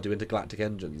modified to intergalactic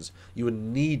engines. You would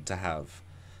need to have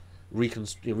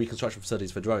reconstruction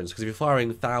facilities for drones, because if you're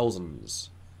firing thousands,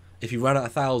 if you run out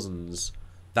of thousands,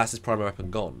 that's his primary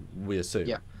weapon gone. We assume.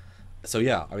 Yeah. So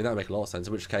yeah, I mean that would make a lot of sense.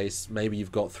 In which case, maybe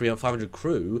you've got 300, 500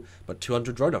 crew, but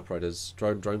 200 drone operators,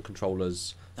 drone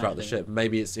controllers throughout the ship.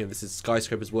 Maybe it's this is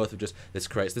skyscrapers worth of just this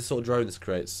creates this sort of drone, this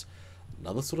creates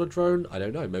another sort of drone. I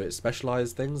don't know. Maybe it's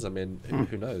specialized things. I mean,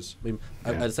 who knows? I mean,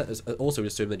 also we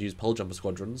assume they'd use pole jumper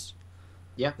squadrons.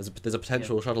 Yeah. There's a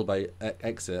potential shuttle bay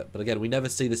exit, but again, we never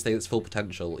see this thing its full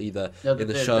potential either in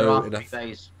the show. There are 3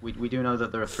 bays. We do know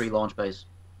that there are 3 launch bays.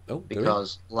 Oh,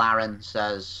 because Laren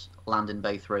says land in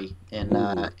Bay 3 in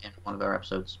one of our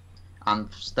episodes, and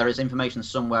there is information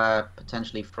somewhere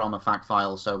potentially from a fact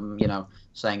file, so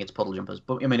saying it's puddle jumpers,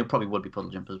 but I mean it probably would be puddle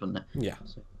jumpers, wouldn't it? Yeah.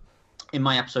 So, in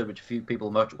my episode, which a few people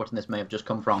watching this may have just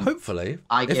come from, hopefully,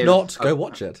 if not, go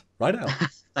watch it right now.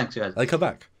 Thanks, guys. They come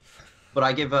back. But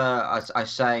I give I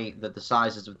say that the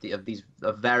sizes of these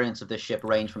variants of this ship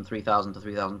range from 3,000 to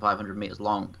 3,500 meters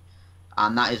long,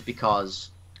 and that is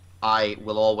because I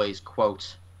will always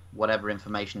quote whatever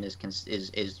information is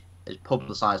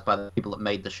publicized by the people that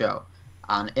made the show,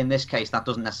 and in this case that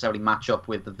doesn't necessarily match up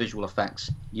with the visual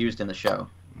effects used in the show,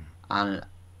 and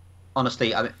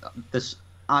honestly there's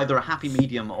either a happy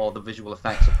medium or the visual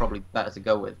effects are probably better to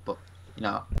go with, but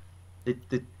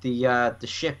the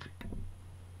ship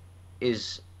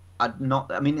is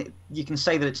not, I mean you can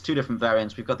say that it's 2 different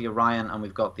variants. We've got the Orion and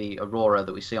we've got the Aurora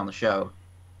that we see on the show,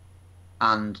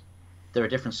 and there are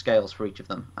different scales for each of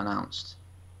them announced.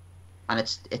 And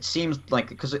it seems like,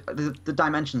 because the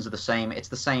dimensions are the same, it's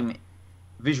the same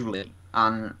visually,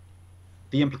 and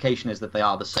the implication is that they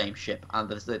are the same ship, and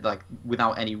there's like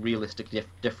without any realistic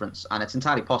difference. And it's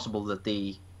entirely possible that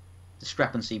the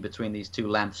discrepancy between these 2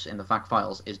 lengths in the fact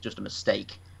files is just a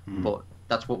mistake, but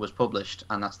that's what was published,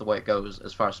 and that's the way it goes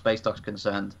as far as SpaceDock's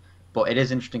concerned. But it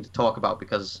is interesting to talk about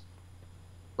because,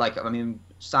 like, I mean,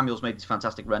 Samuel's made these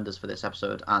fantastic renders for this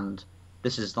episode, and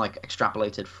this is like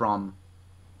extrapolated from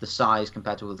the size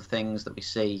compared to other things that we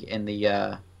see in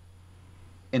the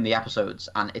episodes,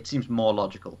 and it seems more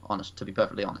logical, to be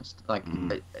perfectly honest. Like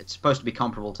it's supposed to be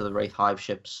comparable to the Wraith Hive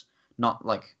ships, not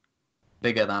like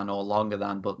bigger than or longer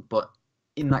than, but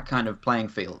in that kind of playing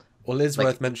field. Well, it is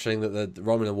worth mentioning that the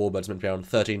Romulan Warbird is meant to be around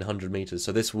 1,300 meters,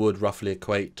 so this would roughly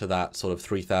equate to that sort of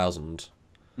 3,000.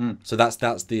 So that's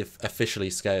the officially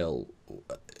scale.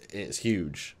 It's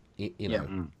huge, you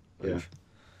know. Yeah.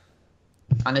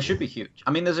 And it should be huge.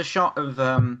 I mean, there's a shot of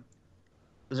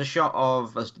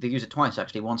they use it twice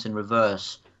actually. Once in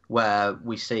reverse, where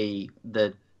we see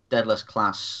the Daedalus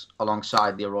class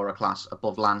alongside the Aurora class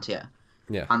above Lantia.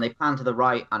 Yeah. And they pan to the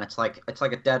right, and it's like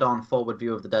a dead-on forward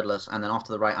view of the Daedalus, and then off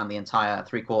to the right, and the entire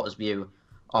 3/4 view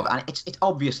of, and it's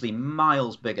obviously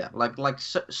miles bigger, like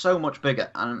so much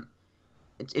bigger, and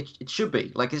it should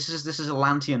be like this is a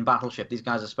Lantian battleship. These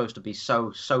guys are supposed to be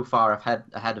so far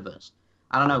ahead of us.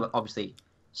 I don't know. Obviously,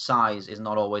 size is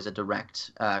not always a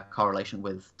direct correlation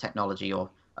with technology or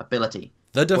ability.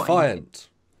 The Defiant.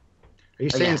 Are you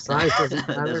saying size doesn't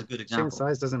matter? That's a good example. Saying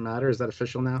size doesn't matter? Is that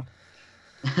official now?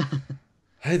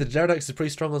 Hey, the Pterodex is pretty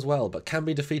strong as well, but can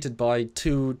be defeated by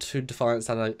two Defiants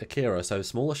and Akira, so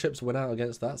smaller ships win out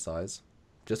against that size.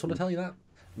 Just want to tell you that.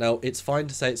 Now, it's fine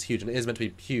to say it's huge, and it is meant to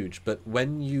be huge, but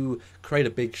when you create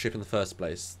a big ship in the first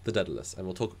place, the Daedalus, and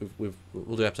we'll do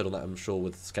an episode on that, I'm sure,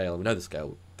 with scale, and we know the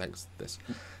scale, thanks to this.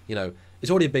 You know, it's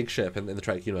already a big ship in the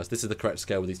Trek universe. This is the correct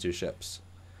scale with these two ships.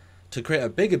 To create a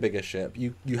bigger ship,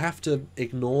 you have to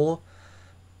ignore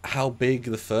how big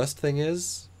the first thing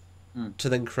is, to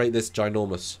then create this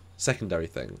ginormous secondary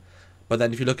thing. But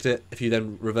then if you look at it, if you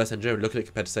then reverse engineer and look at it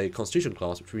compared to, say, Constitution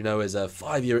class, which we know is a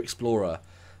 5-year explorer,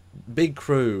 big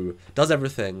crew, does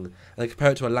everything, and then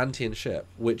compare it to a Lantean ship,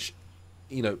 which,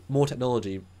 you know, more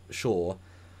technology, sure.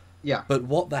 Yeah. But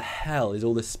what the hell is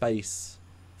all this space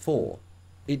for?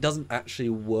 It doesn't actually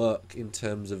work in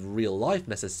terms of real life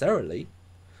necessarily,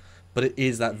 but it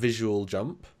is that visual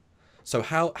jump. So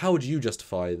how would you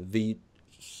justify the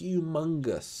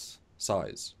humongous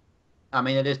size? I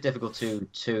mean, it is difficult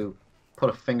to put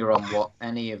a finger on what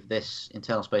any of this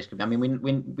internal space could be. I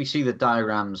mean, we see the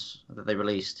diagrams that they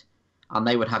released, and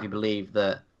they would have you believe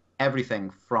that everything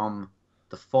from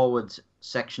the forward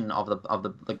section of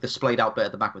the like the splayed out bit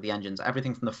at the back with the engines,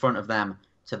 everything from the front of them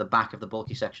to the back of the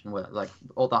bulky section, where like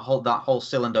all that whole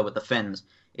cylinder with the fins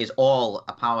is all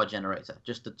a power generator,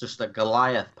 just a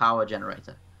Goliath power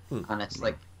generator, and it's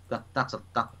like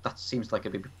that seems like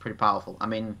it'd be pretty powerful. I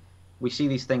mean, we see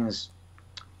these things.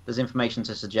 There's information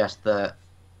to suggest that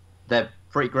they're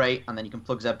pretty great, and then you can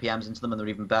plug ZPMs into them, and they're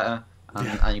even better.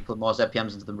 And you put more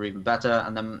ZPMs into them, they're even better.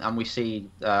 And we see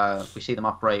them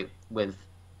operate with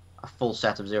a full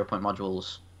set of 0-point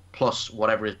modules plus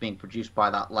whatever is being produced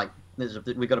by that. Like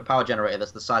we got a power generator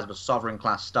that's the size of a Sovereign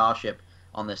class starship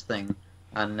on this thing,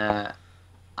 and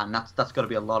that's got to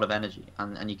be a lot of energy.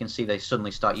 And you can see they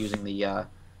suddenly start using the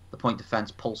point defense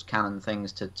pulse cannon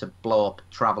things to blow up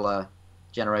Traveller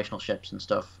generational ships and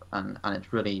stuff, and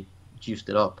it's really juiced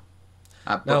it up.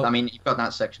 But now, I mean, you've got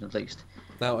that section at least.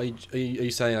 Now, are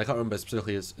you saying, I can't remember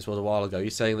specifically, this was a while ago, are you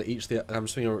saying that I'm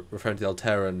assuming you're referring to the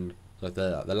Alteran, like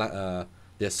the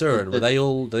Asuran, did they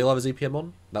all have a ZPM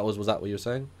on? Was that what you were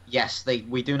saying? Yes,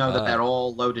 we do know that they're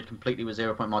all loaded completely with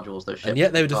 0-point modules, those ships. And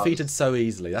yet they were defeated so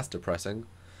easily, that's depressing.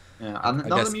 Yeah, and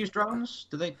none of them use drones?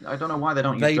 Do they? I don't know why they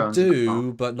don't use drones. They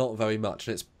do, but not very much,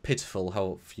 and it's pitiful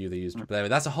how few they use. But anyway,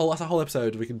 that's a whole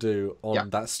episode we can do on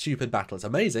that stupid battle. It's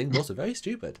amazing, but also very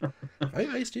stupid. Very,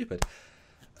 very stupid.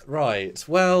 Right,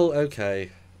 well, okay.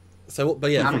 So,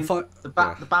 but yeah, I mean,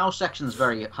 the bow section is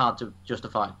very hard to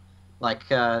justify. Like,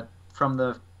 from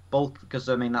the bulk, because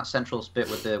I mean that central bit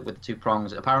with the two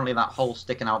prongs, apparently that whole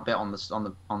sticking out bit on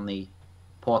the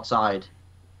port side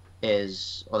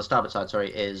is, or the starboard side,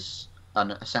 sorry, is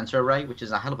a sensor array, which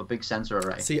is a hell of a big sensor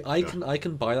array. See, I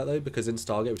can buy that though, because in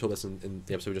Stargate, we talked about this in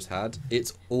the episode we just had,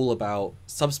 it's all about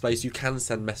subspace. You can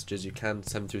send messages, you can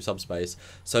send through subspace.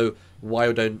 So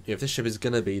why don't, if this ship is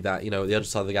going to be that, the other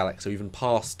side of the galaxy, or even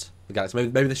past the galaxy,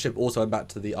 maybe the ship also went back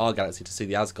to our galaxy to see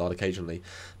the Asgard occasionally.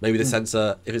 Maybe the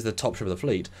sensor, if it's the top ship of the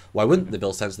fleet, why wouldn't they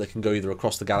build sensors that can go either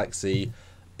across the galaxy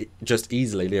just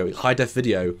easily, high def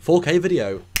video, 4K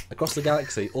video, across the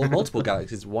galaxy or multiple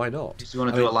galaxies? Why not? Just want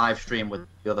to do a live stream with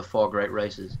the other 4 great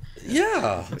races.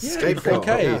 Yeah,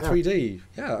 4K, 3D.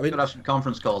 Yeah, I mean, could have some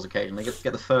conference calls occasionally. Get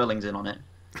the furlings in on it.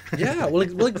 Yeah, well,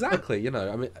 exactly.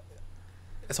 I mean,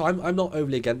 so I'm not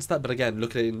overly against that, but again,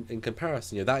 look at it in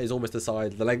comparison. That is almost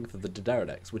the length of the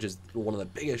Pterodex, which is one of the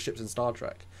biggest ships in Star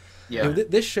Trek. Yeah,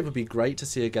 this ship would be great to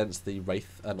see against the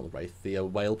the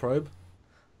whale probe.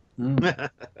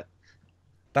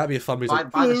 That'd be a fun reason.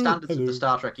 By the standards of the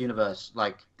Star Trek universe,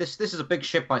 like this is a big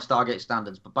ship by Stargate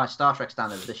standards, but by Star Trek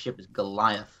standards, this ship is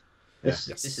Goliath. This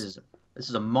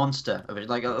is a monster of it.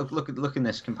 Like look in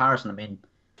this comparison. I mean,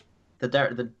 the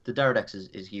Pterodex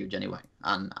is huge anyway,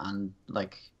 and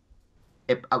like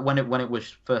when it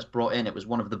was first brought in, it was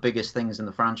one of the biggest things in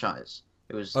the franchise.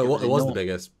 It was the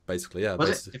biggest, basically. Yeah,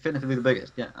 was it definitively the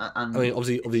biggest? Yeah, and I mean,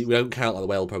 obviously we don't count like the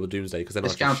whale probe or Doomsday because they're not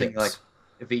discounting like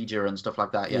Evija and stuff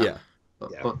like that. Yeah.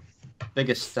 But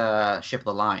biggest ship of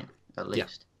the line at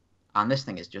least, and this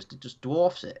thing is just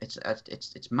dwarfs it.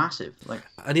 It's massive, like,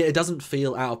 and yet it doesn't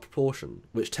feel out of proportion,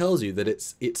 which tells you that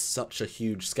it's such a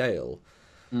huge scale.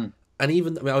 And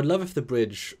even, I mean, I would love if the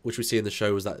bridge which we see in the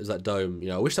show was that dome.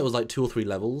 I wish that was like 2 or 3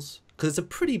 levels, because it's a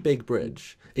pretty big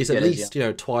bridge. It's at least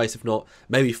twice, if not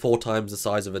maybe 4 times the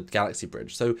size of a galaxy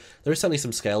bridge. So there is certainly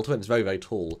some scale to it. It's very, very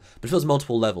tall, but if it was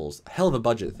multiple levels, hell of a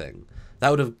budget thing. That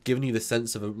would have given you the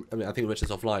sense of I think we mentioned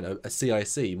this offline, a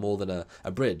CIC more than a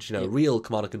bridge, a real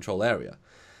command and control area.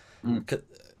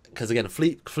 Because again,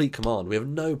 fleet command, we have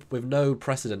no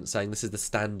precedent saying this is the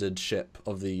standard ship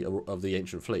of the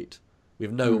ancient fleet.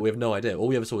 We have no idea. All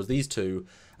we ever saw was these two,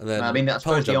 and then I mean, I pole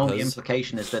suppose the only jumpers,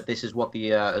 implication is that this is what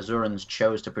the Azurans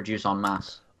chose to produce en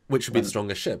masse. which would be the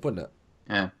strongest ship, wouldn't it?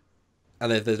 Yeah.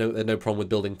 And there's no problem with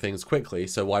building things quickly,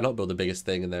 so why not build the biggest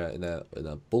thing in their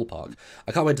ballpark?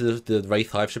 I can't wait to the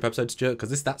Wraith Hive ship episode, Stuart, because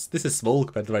this is small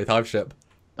compared to the Wraith Hive ship.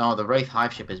 Oh, the Wraith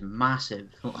Hive ship is massive.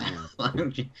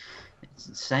 It's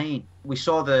insane. We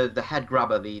saw the head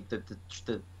grabber, the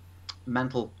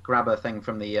mental grabber thing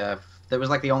from the. That was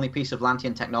like the only piece of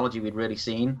Lantian technology we'd really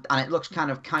seen, and it looks kind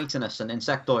of chitinous and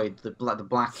insectoid, the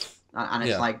black, and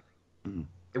it's like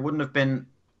it wouldn't have been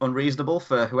unreasonable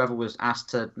for whoever was asked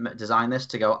to design this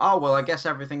to go, oh well, I guess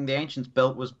everything the ancients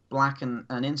built was black and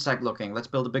insect looking. Let's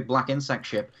build a big black insect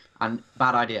ship. And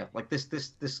bad idea. Like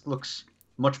this looks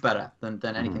much better than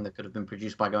anything that could have been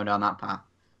produced by going down that path.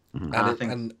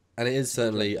 And it is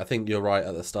certainly, I think you're right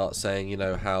at the start saying, you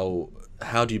know,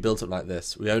 how do you build something like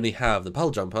this? We only have the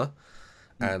pole jumper,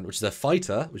 and which is a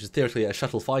fighter, which is theoretically a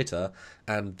shuttle fighter,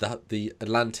 and the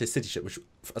Atlantis city ship, which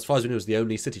as far as we know is the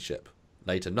only city ship.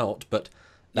 Later not, but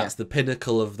that's the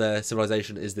pinnacle of their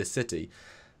civilization, is this city.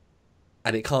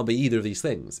 And it can't be either of these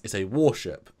things. It's a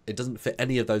warship. It doesn't fit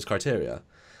any of those criteria.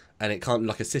 And it can't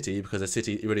look like a city, because a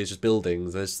city really is just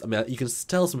buildings. You can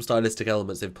tell some stylistic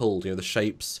elements they've pulled. You know, the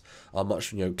shapes are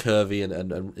much, you know, curvy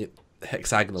and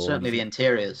hexagonal. Certainly the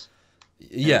interiors.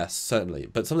 Yes, certainly.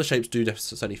 But some of the shapes do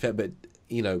certainly fit. But,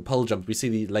 you know, pole jump, we see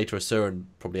the later Asuran,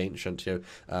 probably ancient, you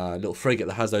know, little frigate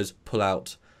that has those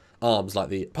pull-out arms like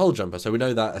the pole jumper. So we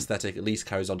know that aesthetic at least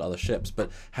carries on to other ships.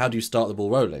 But how do you start the ball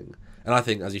rolling? And I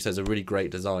think, as you said, it's a really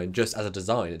great design. Just as a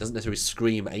design, it doesn't necessarily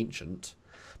scream ancient.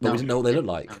 But we didn't know what they looked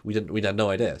like. We had no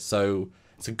idea. So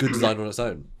it's a good design on its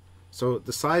own. So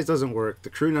the size doesn't work. The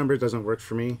crew number doesn't work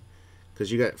for me,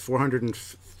 because you got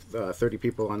 430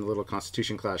 people on the little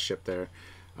Constitution class ship there,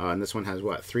 and this one has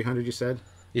what, 300? You said.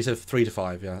 You said 3 to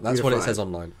 5. Yeah, that's what it says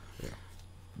online. Yeah.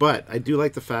 But I do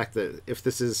like the fact that if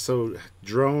this is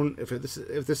if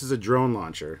this is a drone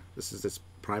launcher, this is its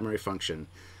primary function.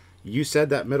 You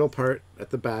said that middle part at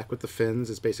the back with the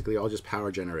fins is basically all just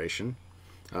power generation.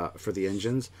 For the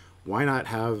engines. Why not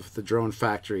have the drone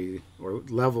factory or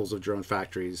levels of drone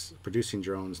factories producing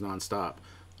drones nonstop,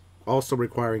 also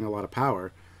requiring a lot of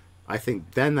power? I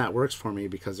think then that works for me,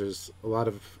 because there's a lot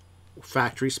of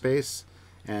factory space,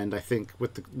 and I think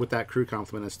with that crew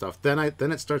complement and stuff, then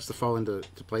it starts to fall into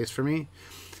place for me.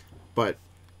 But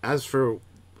as for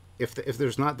if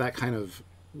there's not that kind of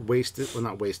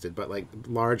not wasted, but like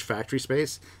large factory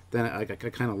space, then I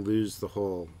kind of lose the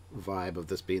whole vibe of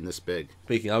this being this big.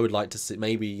 Speaking, I would like to see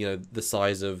maybe, you know, the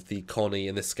size of the Connie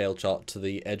in this scale chart to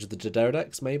the edge of the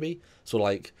Dederedex, maybe sort of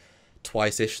like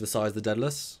twice-ish the size of the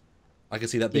Daedalus. I can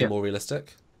see that being more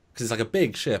realistic, because it's like a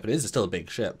big ship, and it is still a big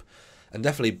ship, and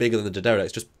definitely bigger than the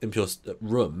Dederedex, just in pure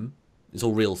room. It's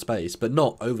all real space, but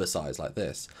not oversized like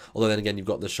this. Although then again, you've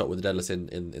got the shot with the Daedalus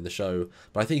in the show.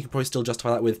 But I think you can probably still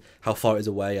justify that with how far it is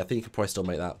away. I think you could probably still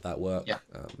make that work. Yeah.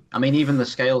 I mean, even the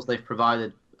scales they've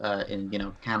provided in, you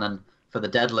know, canon for the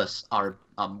Daedalus are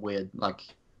weird. Like,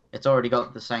 it's already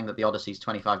got the saying that the Odyssey's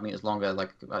 25 meters longer.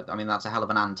 Like, I mean, that's a hell of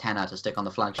an antenna to stick on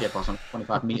the flagship or something.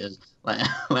 25 meters.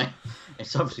 Like,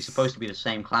 it's obviously supposed to be the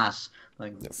same class.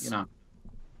 Like, you know.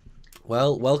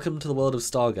 Well, welcome to the world of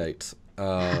Stargate.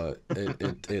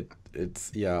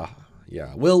 It's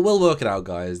we'll work it out,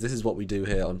 guys. This is what we do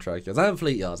here on Trekyards and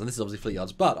Fleetyards, and this is obviously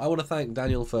Fleetyards. But I want to thank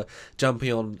Daniel for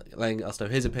jumping on, letting us know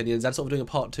his opinions, and sort of doing a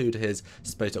part 2 to his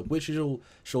SPACEDOCK, which you'll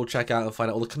sure check out and find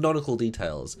out all the canonical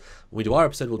details. When we do our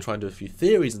episode, we'll try and do a few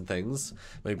theories and things.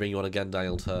 Maybe bring you on again,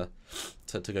 Daniel, to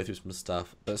go through some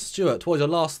stuff. But Stuart, what was your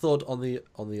last thought on the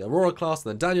Aurora class?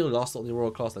 And then Daniel, your last thought on the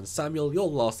Aurora class. Then Samuel, your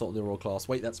last thought on the Aurora class.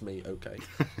 Wait, that's me. Okay.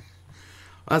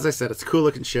 As I said, it's a cool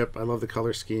looking ship. I love the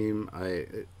color scheme.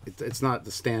 It's not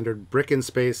the standard brick in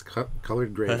space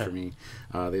colored gray for me.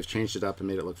 They've changed it up and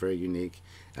made it look very unique.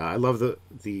 I love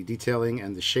the detailing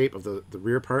and the shape of the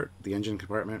rear part, the engine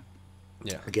compartment.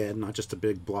 Yeah. Again, not just a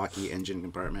big blocky engine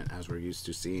compartment as we're used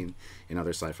to seeing in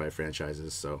other sci-fi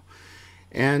franchises. So,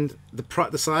 and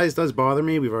the size does bother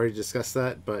me. We've already discussed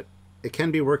that, but it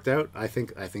can be worked out. I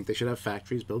think they should have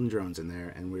factories building drones in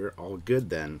there, and we're all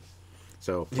good then.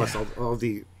 So plus all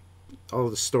the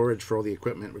storage for all the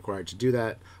equipment required to do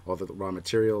that, all the raw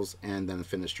materials, and then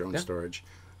finished drone storage.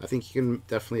 I think you can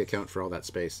definitely account for all that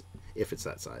space if it's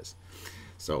that size.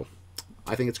 So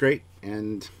I think it's great,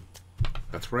 and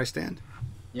that's where I stand.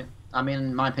 Yeah, I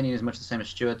mean, my opinion is much the same as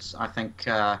Stuart's. I think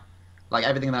like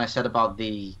everything that I said about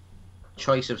the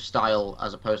choice of style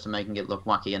as opposed to making it look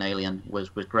wacky and alien was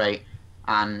great.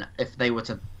 And if they were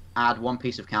to add one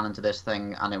piece of canon to this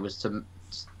thing, and it was to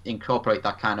incorporate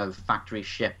that kind of factory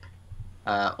ship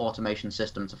automation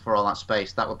system for all that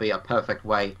space, that would be a perfect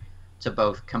way to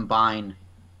both combine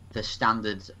the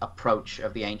standard approach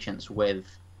of the ancients with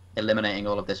eliminating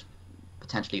all of this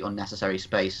potentially unnecessary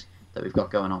space that we've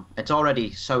got going on. It's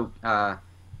already so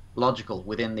logical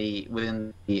within the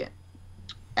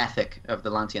ethic of the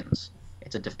Lantians.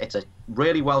 It's a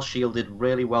really well shielded,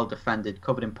 really well defended,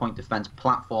 covered in point defense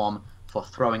platform for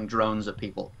throwing drones at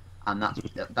people, and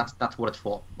that's what it's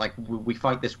for. Like we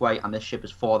fight this way, and this ship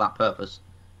is for that purpose,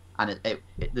 and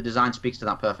the design speaks to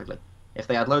that perfectly. If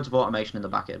they had loads of automation in the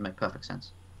back, it'd make perfect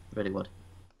sense. It really would.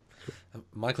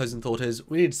 My closing thought is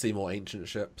we need to see more ancient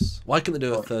ships. Why can't they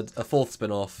do a fourth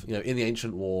spin-off? You know, in the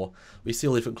Ancient War, we see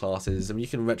all different classes. I mean, you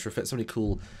can retrofit so many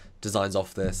cool designs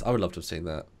off this. I would love to have seen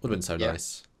that. Would have been so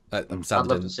nice. I'd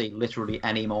love to see literally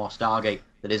any more Stargate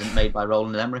that isn't made by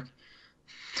Roland Emmerich.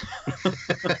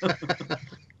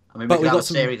 I mean, we could have a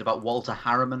series about Walter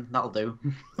Harriman. That'll do.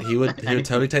 He would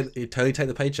totally take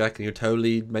the paycheck, and he would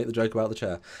totally make the joke about the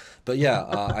chair. But yeah,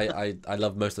 I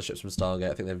love most of the ships from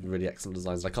Stargate. I think they have really excellent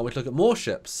designs. I can't wait to look at more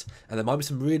ships, and there might be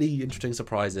some really interesting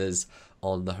surprises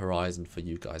on the horizon for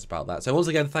you guys about that. So once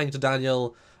again, thank you to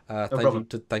Daniel.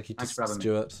 Thank you to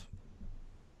Stuart.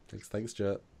 Thanks,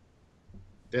 Stuart.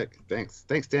 Yeah,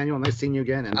 thanks, Daniel. Nice seeing you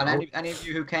again. And any of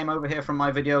you who came over here from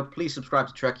my video, please subscribe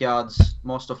to Trekyards.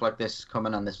 More stuff like this is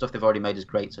coming, and the stuff they've already made is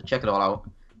great. So check it all out.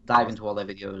 Dive into all their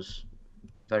videos.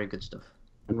 Very good stuff.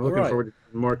 And we're looking forward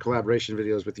to more collaboration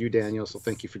videos with you, Daniel. So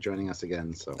thank you for joining us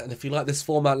again. And if you like this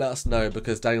format, let us know,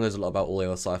 because Daniel knows a lot about all the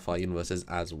other sci-fi universes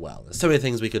as well. There's so many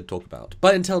things we could talk about.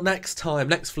 But until next time,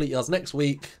 next Fleetyards, next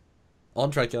week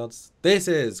on Trekyards, this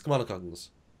is Commander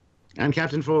Coggins. I'm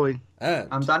Captain Foley. And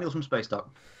I'm Daniel from SPACEDOCK.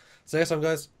 See you next time,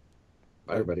 guys.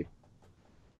 Bye, everybody.